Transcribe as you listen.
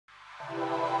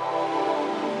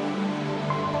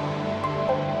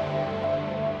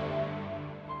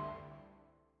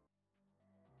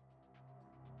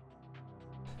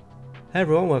Hey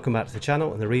everyone, welcome back to the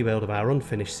channel and the rebuild of our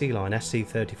unfinished Sealine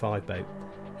SC35 boat.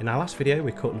 In our last video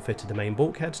we cut and fitted the main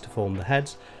bulkheads to form the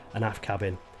heads and aft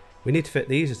cabin. We need to fit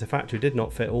these as the factory did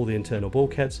not fit all the internal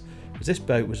bulkheads, as this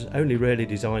boat was only really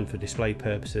designed for display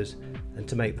purposes and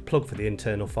to make the plug for the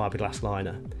internal fiberglass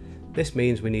liner. This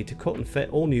means we need to cut and fit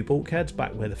all new bulkheads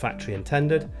back where the factory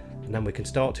intended, and then we can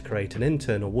start to create an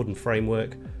internal wooden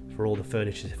framework for all the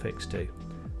furniture to fix to.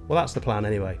 Well, that's the plan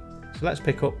anyway. So let's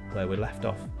pick up where we left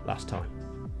off last time.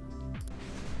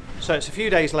 So it's a few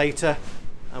days later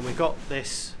and we've got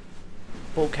this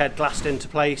bulkhead glassed into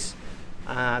place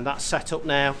and that's set up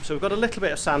now. So we've got a little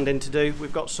bit of sanding to do.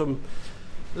 We've got a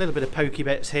little bit of pokey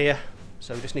bits here,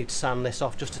 so we just need to sand this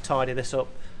off just to tidy this up.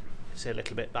 You see a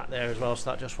little bit back there as well, so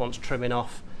that just wants trimming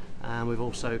off. And we've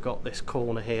also got this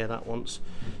corner here that wants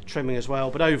trimming as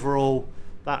well, but overall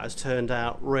that has turned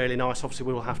out really nice. Obviously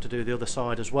we will have to do the other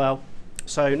side as well.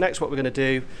 So next what we're going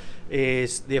to do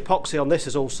is the epoxy on this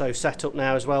is also set up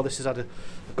now as well. This has had a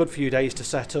good few days to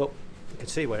set up. You can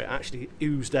see where it actually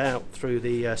oozed out through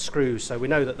the screws, so we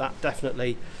know that that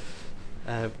definitely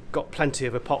got plenty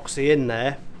of epoxy in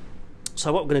there.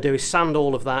 So what we're going to do is sand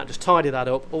all of that, just tidy that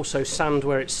up, also sand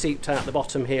where it's seeped out the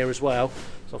bottom here as well.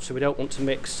 So obviously we don't want to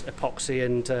mix epoxy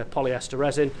and polyester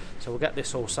resin, so we'll get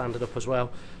this all sanded up as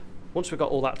well. Once we've got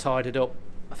all that tidied up,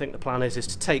 I think the plan is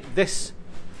to take this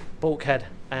bulkhead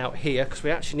out here, because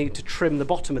we actually need to trim the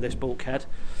bottom of this bulkhead.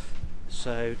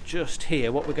 So just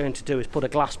here what we're going to do is put a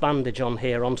glass bandage on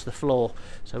here onto the floor.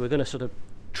 So we're going to sort of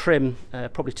trim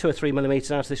probably 2 or 3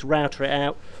 millimeters out of this, router it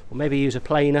out, or maybe use a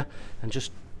planer and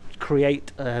just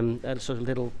create a sort of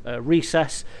little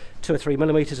recess 2 or 3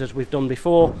 millimeters as we've done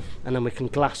before, and then we can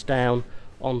glass down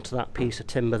onto that piece of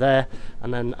timber there.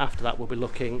 And then after that we'll be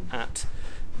looking at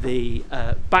the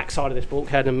back side of this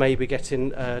bulkhead and maybe getting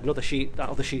that other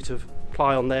sheet of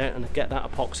ply on there and get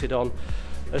that epoxied on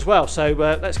as well. So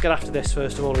let's get after this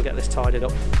first of all and get this tidied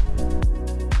up.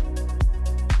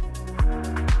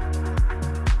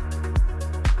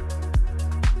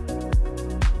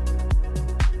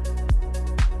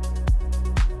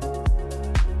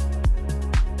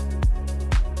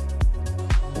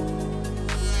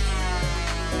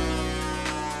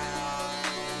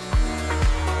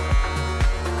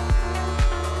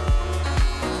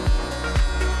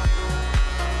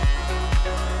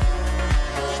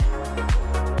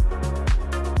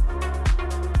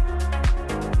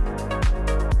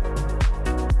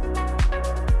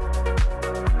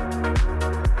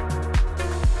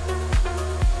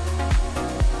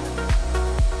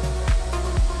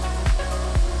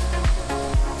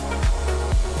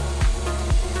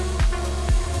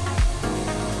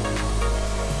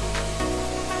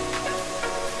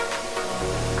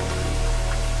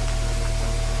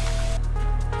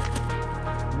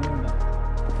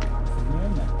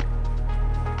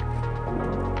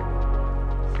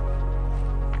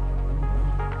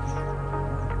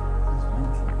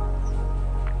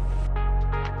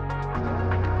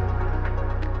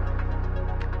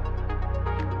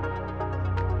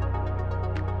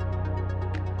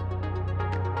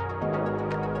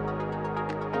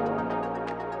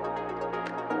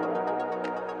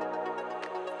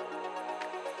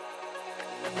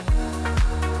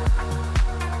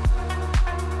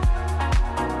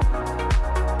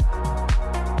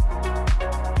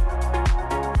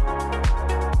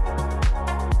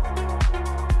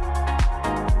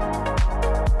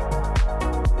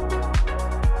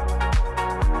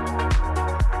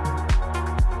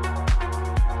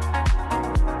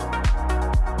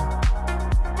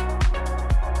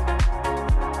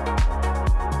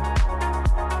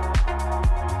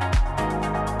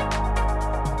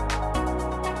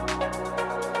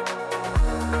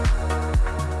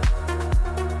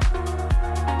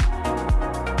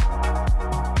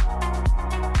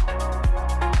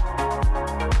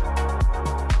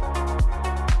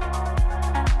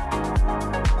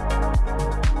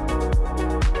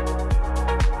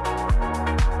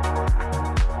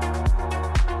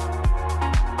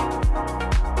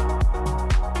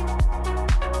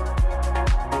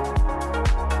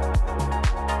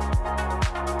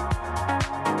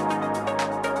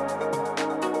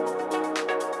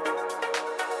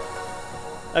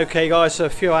 Okay guys, so a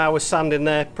few hours sanding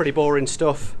there, pretty boring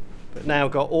stuff, but now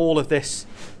got all of this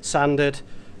sanded,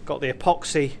 got the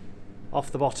epoxy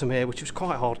off the bottom here, which was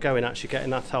quite hard going actually getting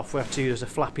that off. We have to use a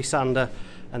flappy sander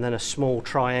and then a small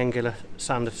triangular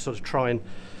sander to sort of try and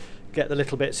get the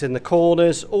little bits in the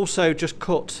corners. Also just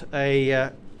cut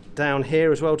a down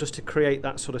here as well, just to create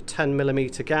that sort of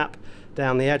 10mm gap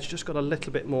down the edge. Just got a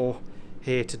little bit more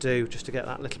here to do just to get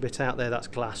that little bit out there. That's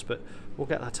glass, but we'll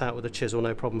get that out with a chisel,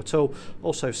 no problem at all.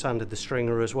 Also sanded the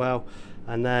stringer as well.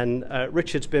 And then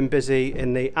Richard's been busy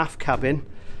in the aft cabin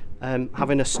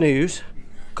having a snooze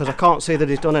because I can't see that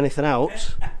he's done anything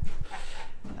else.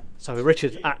 So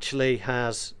Richard actually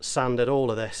has sanded all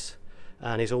of this,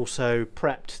 and he's also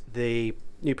prepped the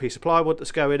new piece of plywood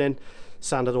that's going in,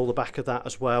 sanded all the back of that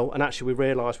as well. And actually we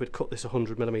realised we'd cut this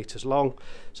 100mm long,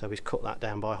 so he's cut that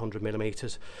down by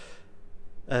 100mm.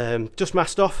 Just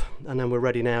masked off, and then we're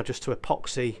ready now just to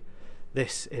epoxy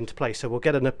this into place. So we'll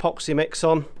get an epoxy mix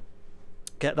on,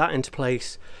 get that into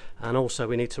place, and also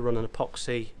we need to run an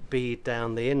epoxy bead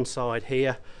down the inside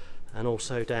here and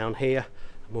also down here,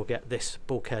 and we'll get this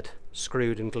bulkhead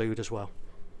screwed and glued as well.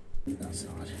 That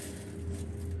side.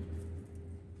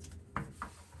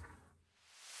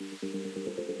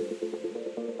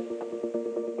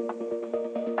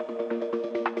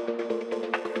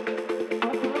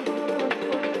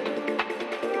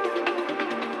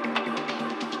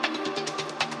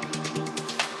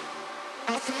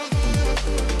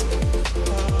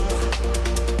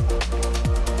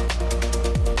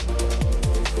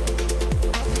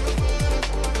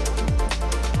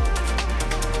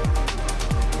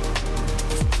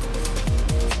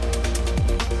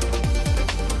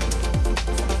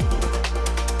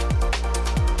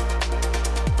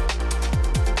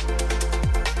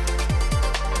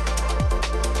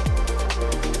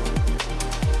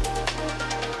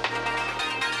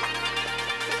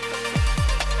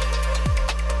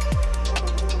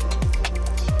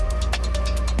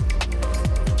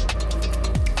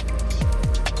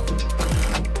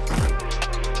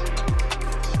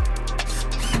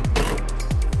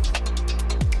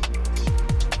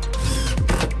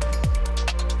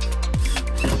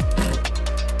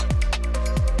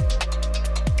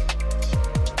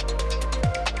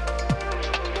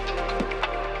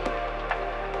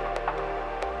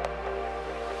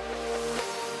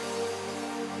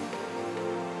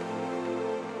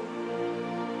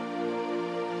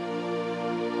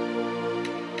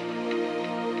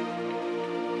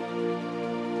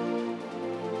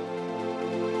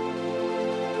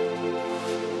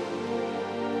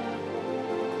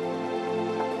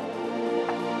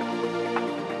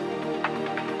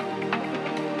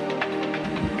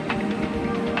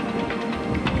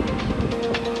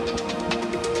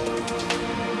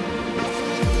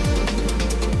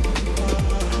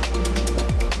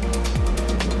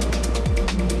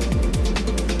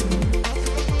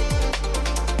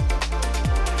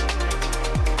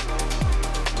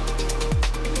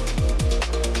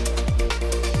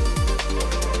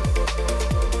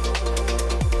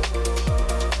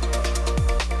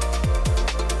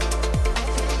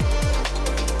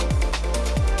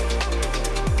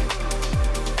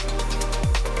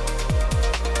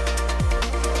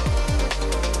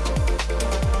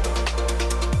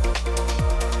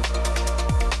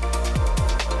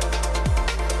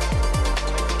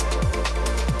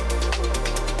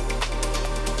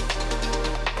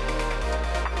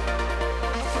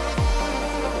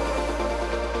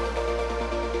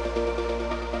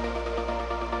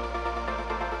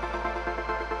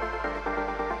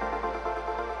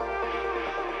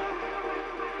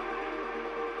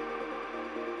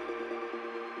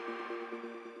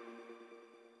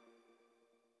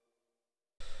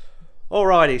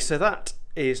 Alrighty, so that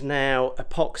is now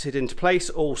epoxied into place,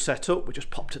 all set up. We just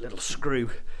popped a little screw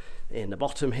in the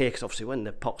bottom here because obviously when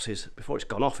the epoxy's, before it's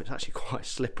gone off, it's actually quite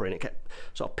slippery and it kept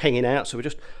sort of pinging out, so we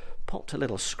just popped a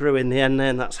little screw in the end there,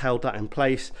 and that's held that in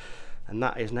place, and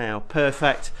that is now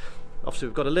perfect. Obviously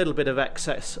we've got a little bit of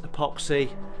excess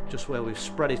epoxy just where we've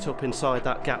spread it up inside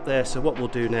that gap there, so what we'll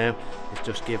do now is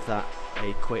just give that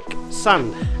a quick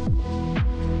sand.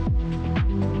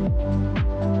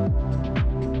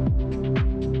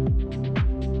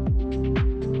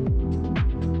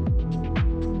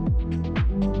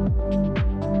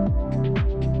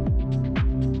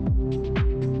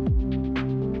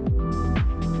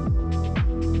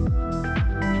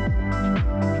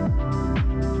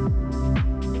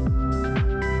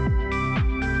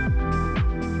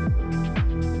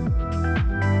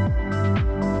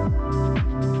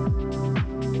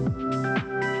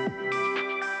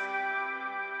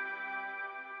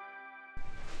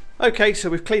 Okay, so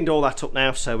we've cleaned all that up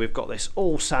now, so we've got this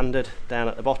all sanded down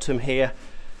at the bottom here,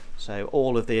 so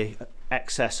all of the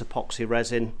excess epoxy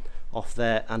resin off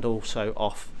there and also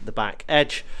off the back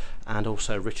edge, and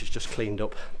also Richard's just cleaned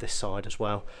up this side as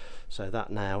well, so that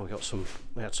now we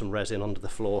had some resin under the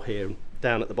floor here and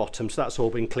down at the bottom, so that's all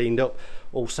been cleaned up,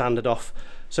 all sanded off.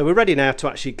 So we're ready now to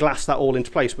actually glass that all into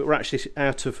place, but we're actually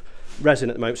out of resin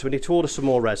at the moment, so we need to order some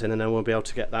more resin and then we'll be able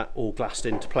to get that all glassed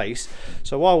into place.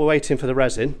 So while we're waiting for the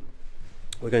resin,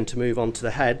 we're going to move on to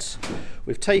the heads.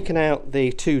 We've taken out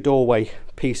the 2 doorway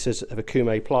pieces of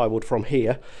Akume plywood from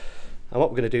here, and what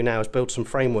we're going to do now is build some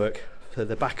framework for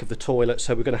the back of the toilet.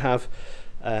 So we're going to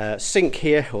have sink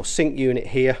here, or sink unit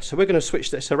here. So we're going to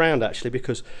switch this around actually,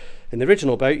 because in the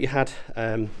original boat you had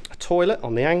a toilet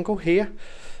on the angle here,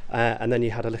 and then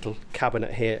you had a little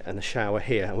cabinet here and the shower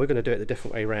here, and we're going to do it the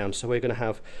different way around. So we're going to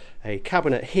have a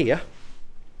cabinet here,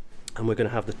 and we're going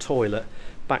to have the toilet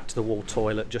back to the wall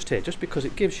toilet just here, just because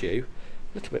it gives you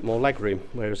a little bit more leg room,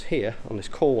 whereas here on this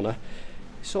corner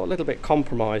it's sort of a little bit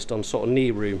compromised on sort of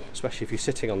knee room, especially if you're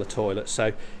sitting on the toilet.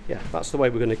 So yeah, that's the way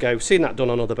we're going to go. We've seen that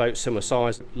done on other boats similar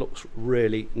size. It looks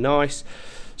really nice.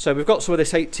 So we've got some of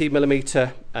this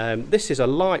 80mm, this is a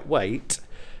lightweight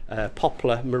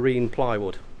poplar marine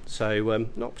plywood. So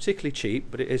not particularly cheap,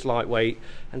 but it is lightweight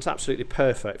and it's absolutely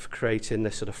perfect for creating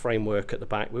this sort of framework at the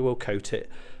back. We will coat it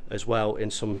as well in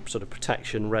some sort of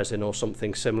protection resin or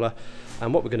something similar.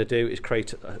 And what we're going to do is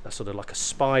create a sort of like a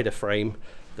spider frame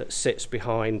that sits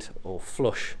behind or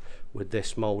flush with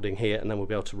this moulding here, and then we'll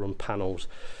be able to run panels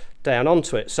down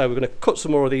onto it. So we're going to cut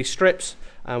some more of these strips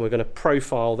and we're going to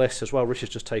profile this as well.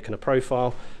 Richard's just taken a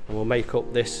profile and we'll make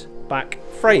up this back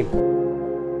frame.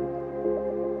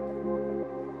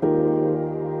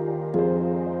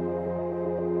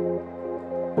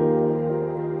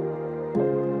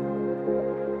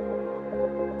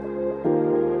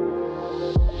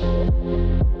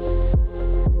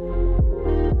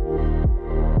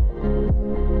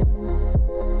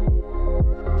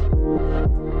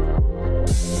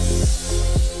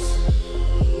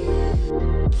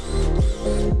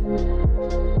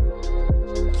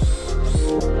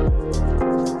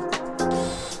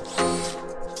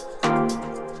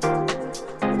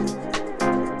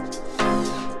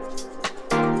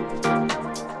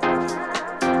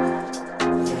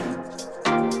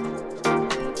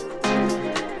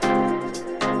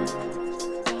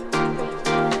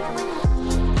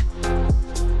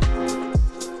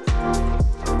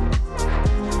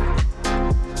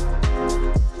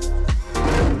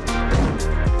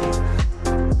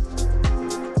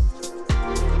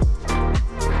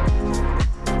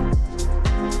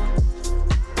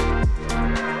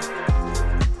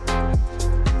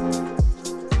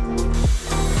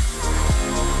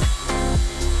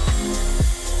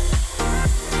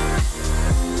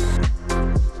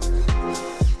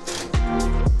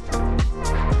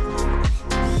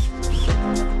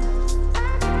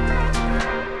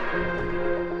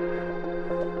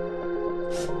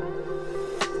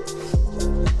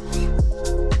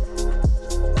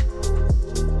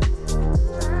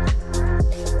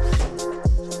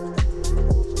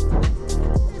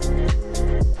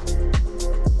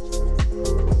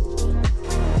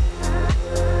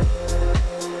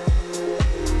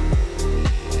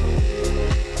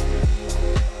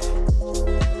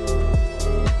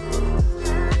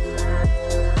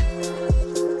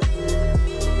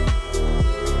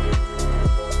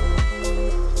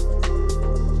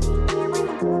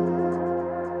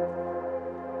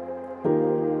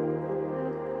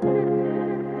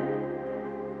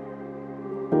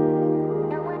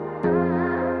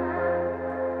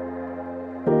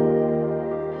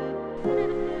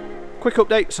 Quick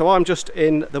update, so I'm just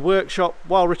in the workshop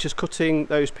while Richard's cutting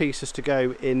those pieces to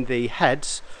go in the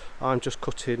heads. I'm just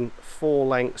cutting 4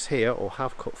 lengths here, or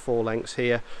have cut 4 lengths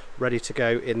here, ready to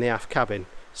go in the aft cabin.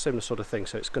 Similar sort of thing,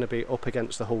 so it's going to be up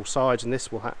against the hull sides, and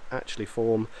this will actually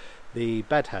form the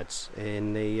bed heads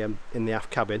in the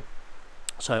aft cabin.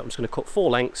 So I'm just going to cut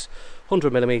 4 lengths,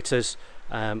 100mm.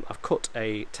 I've cut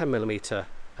a 10mm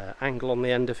angle on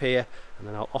the end of here, and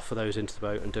then I'll offer those into the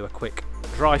boat and do a quick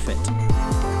dry fit.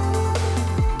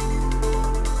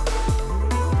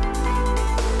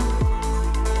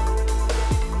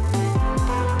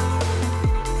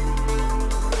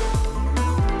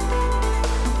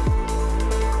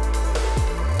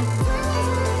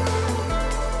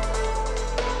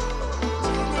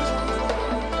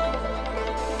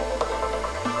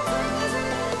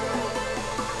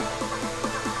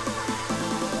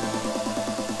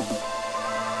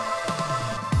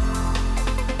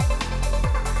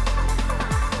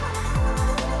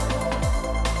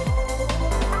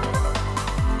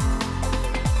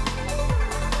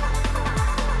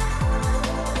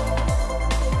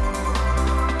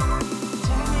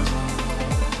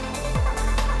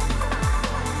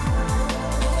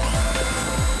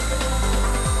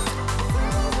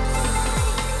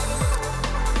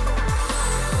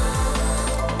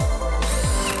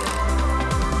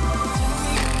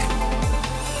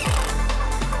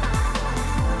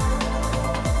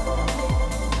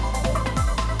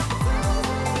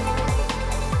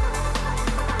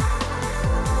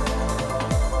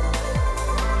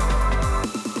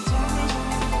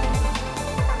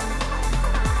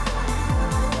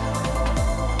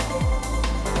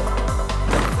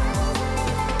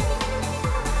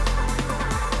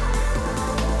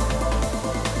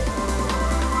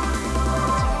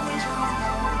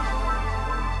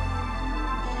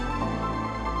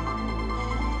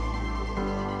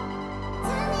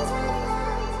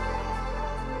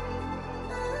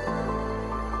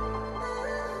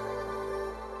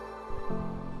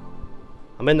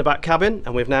 I'm in the back cabin,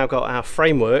 and we've now got our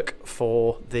framework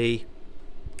for the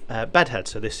bed head.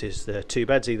 So this is the 2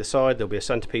 beds either side. There'll be a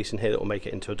centerpiece in here that will make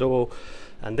it into a double,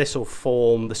 and this will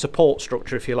form the support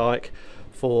structure, if you like,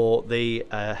 for the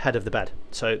head of the bed.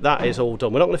 So that is all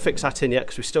done. We're not going to fix that in yet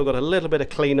because we've still got a little bit of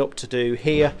cleanup to do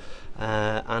here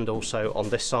and also on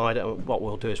this side. And what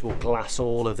we'll do is we'll glass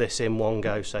all of this in one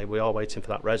go. So we are waiting for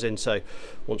that resin. So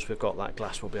once we've got that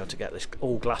glass, we'll be able to get this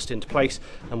all glassed into place,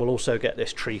 and we'll also get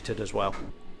this treated as well.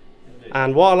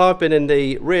 And while I've been in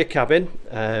the rear cabin,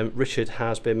 Richard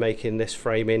has been making this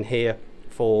frame in here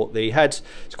for the heads.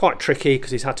 It's quite tricky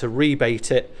because he's had to rebait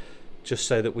it just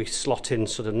so that we slot in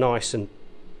sort of nice, and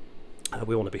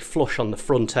we want to be flush on the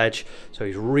front edge. So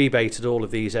he's rebaited all of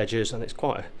these edges, and it's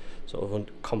quite a sort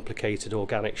of complicated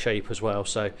organic shape as well.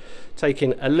 So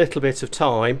taking a little bit of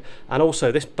time, and also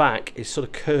this back is sort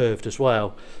of curved as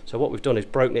well. So what we've done is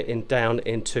broken it down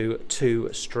into 2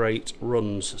 straight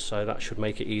runs. So that should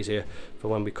make it easier for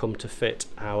when we come to fit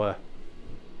our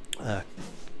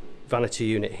vanity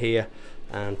unit here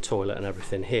and toilet and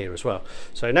everything here as well.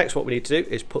 So next what we need to do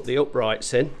is put the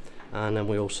uprights in, and then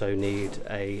we also need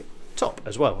a top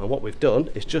as well. And what we've done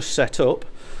is just set up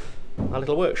our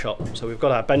little workshop. So we've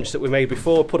got our bench that we made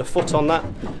before, put a foot on that,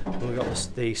 and we've got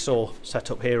the saw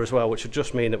set up here as well, which would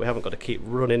just mean that we haven't got to keep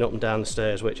running up and down the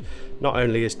stairs, which not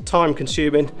only is time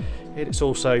consuming, it's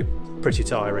also pretty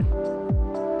tiring.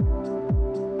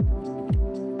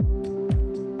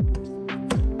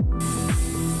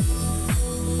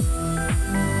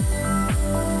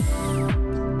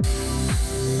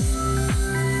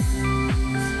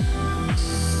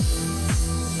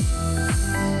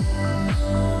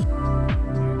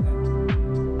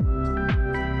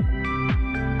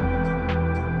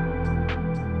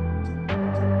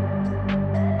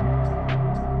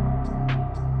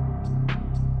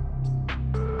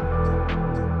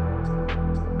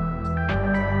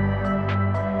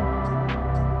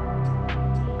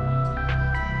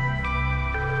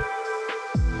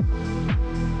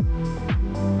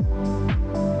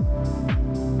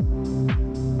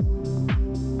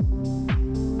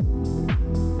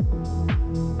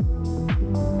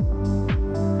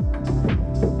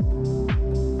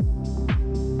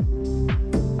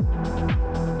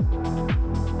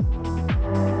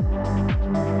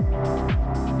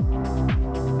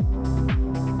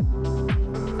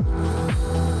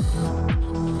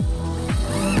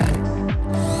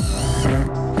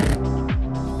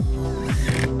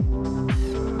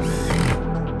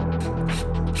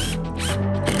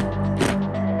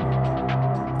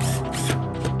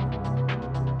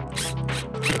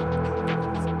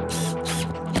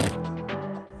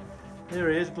 Here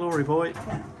he is, glory boy.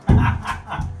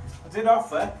 I did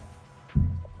offer.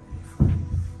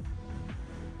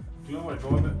 Glory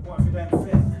boy, but what if you don't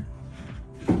fit?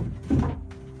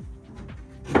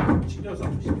 She does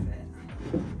obviously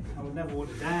fit. I would never would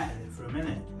have doubted it for a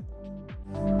minute.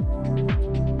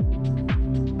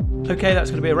 Okay, that's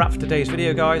going to be a wrap for today's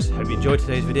video, guys. Hope you enjoyed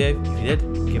today's video. If you did,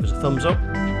 give us a thumbs up.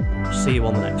 See you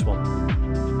on the next one.